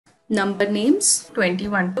Number names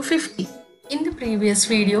 21 to 50. In the previous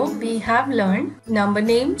video, we have learned number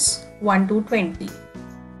names 1 to 20.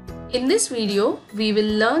 In this video, we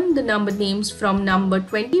will learn the number names from number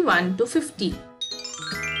 21 to 50.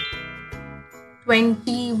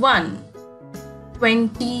 21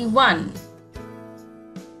 21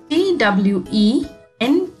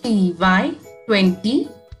 TWENTY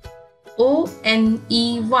 20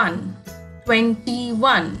 ONE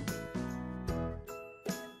 21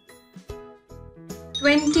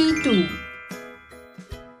 22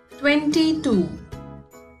 22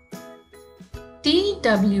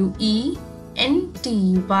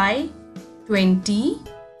 TWENTY 20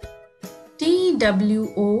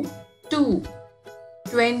 TWO 2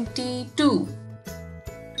 22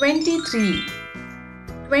 23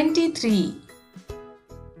 23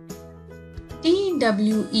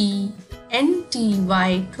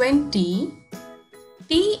 TWENTY 20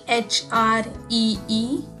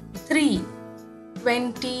 THREE 3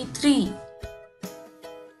 23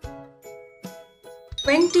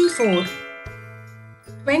 24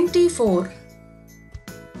 24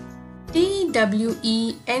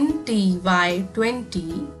 TWENTY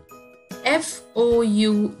 20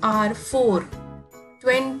 FOUR 4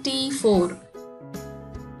 24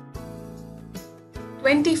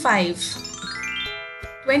 25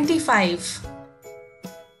 25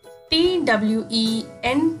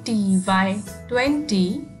 TWENTY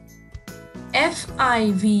 20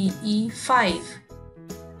 FIVE 5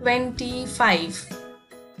 25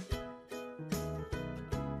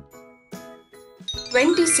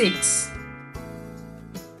 26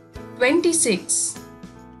 26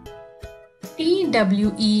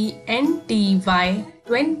 TWENTY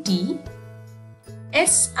 20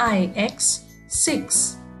 SIX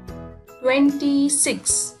 6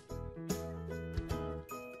 26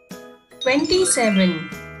 27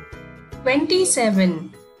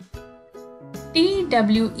 27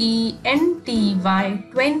 TWENTY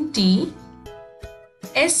 20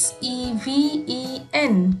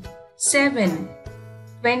 SEVEN 7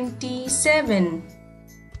 27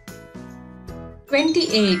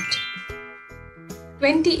 28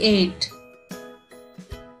 28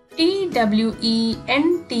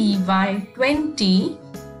 TWENTY 20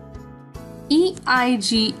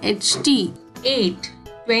 EIGHT 8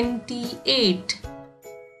 28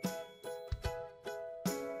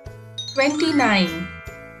 29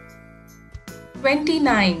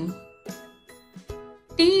 29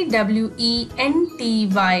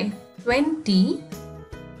 TWENTY 20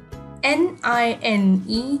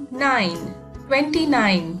 NINE 9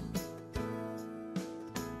 29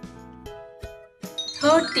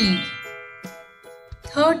 30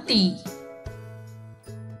 30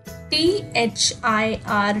 THIRTY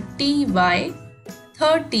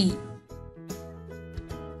 30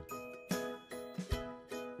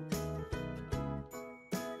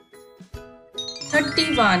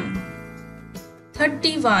 31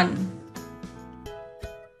 31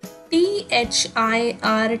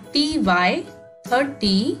 THIRTY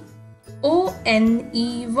 30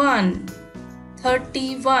 ONE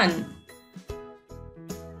 31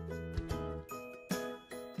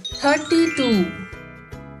 32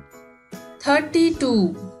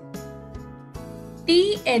 32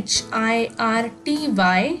 THIRTY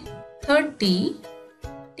 30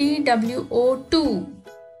 TWO 2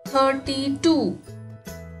 32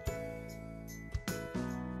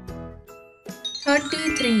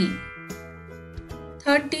 33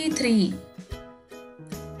 33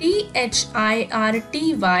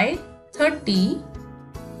 THIRTY 30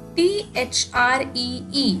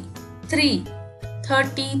 THREE 3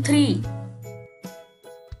 33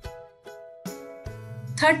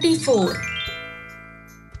 34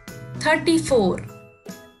 34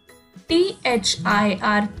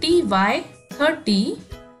 THIRTY 30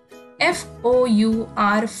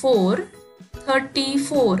 FOUR 4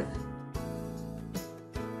 34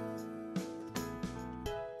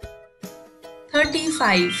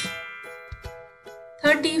 35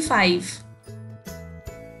 35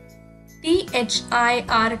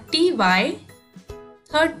 THIRTY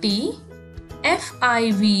 30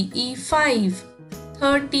 FIVE 5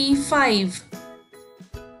 35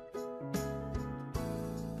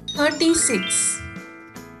 36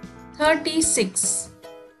 36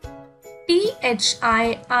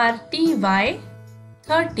 THIRTY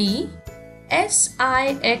 30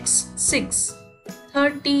 SIX 6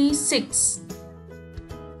 36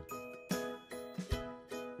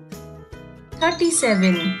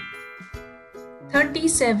 37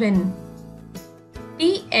 37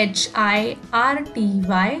 THIRTY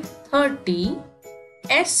 30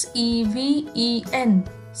 SEVEN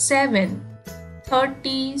 7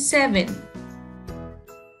 37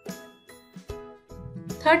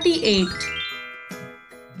 38.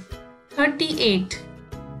 38.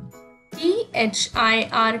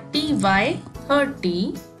 THIRTY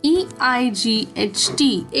 30.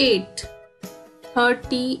 EIGHT 8.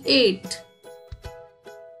 38.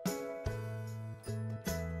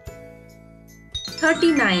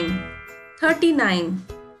 39. 39.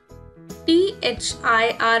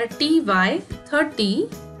 THIRTY 30.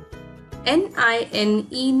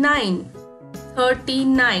 NINE 9.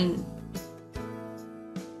 39.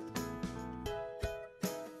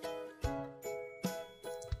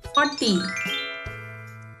 40.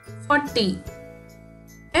 40.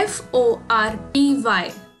 FORTY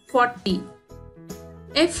 40.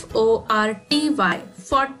 FORTY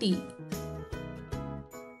 40.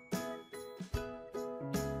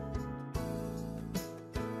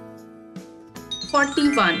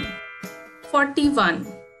 41. 41. FORTY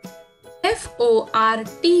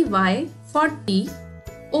 40.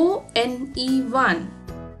 ONE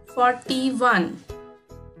 41.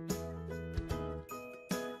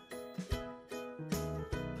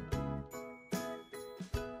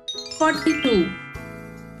 42.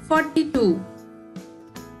 42.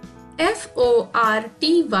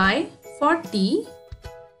 FORTY 40.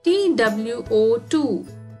 TWO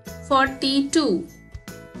 42.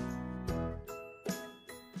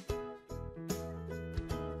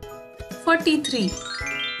 43.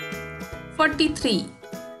 43.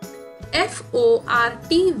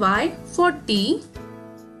 FORTY 40.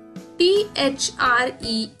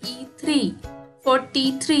 THREE 3.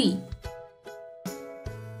 43.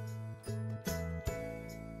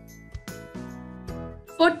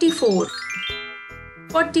 44.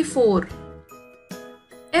 44. FORTY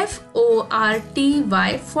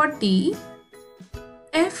 40.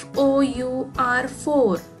 FOUR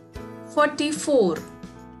 4. 44.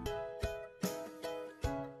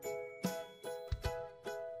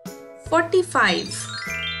 45.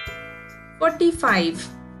 45.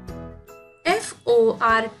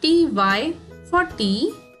 FORTY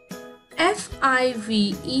 40.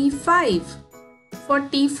 FIVE 5.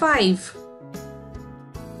 45.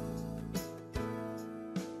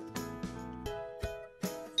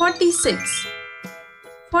 46.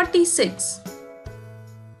 46.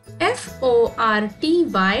 FORTY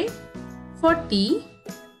 40.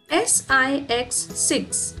 SIX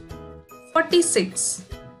 6. 46.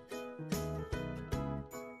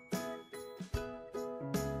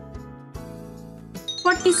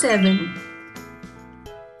 47.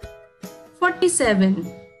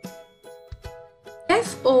 47.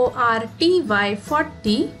 FORTY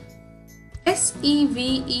 40.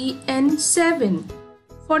 SEVEN 7.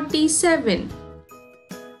 47.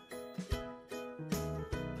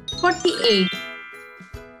 48.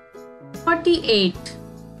 48.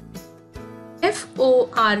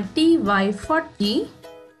 FORTY 40.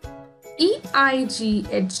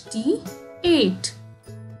 EIGHT 8.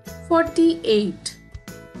 48.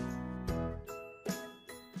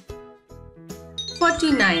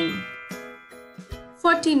 49.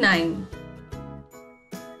 49.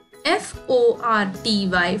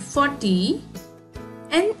 FORTY 40.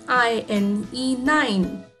 NINE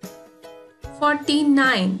 9.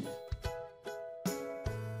 49.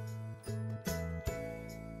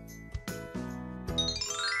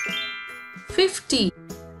 50.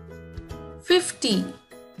 50.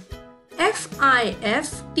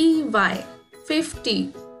 FIFTY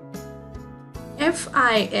 50.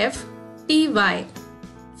 FIFTY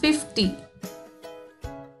 50.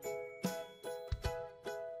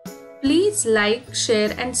 Please like,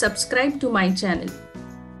 share and subscribe to my channel.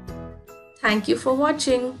 Thank you for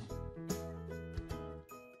watching.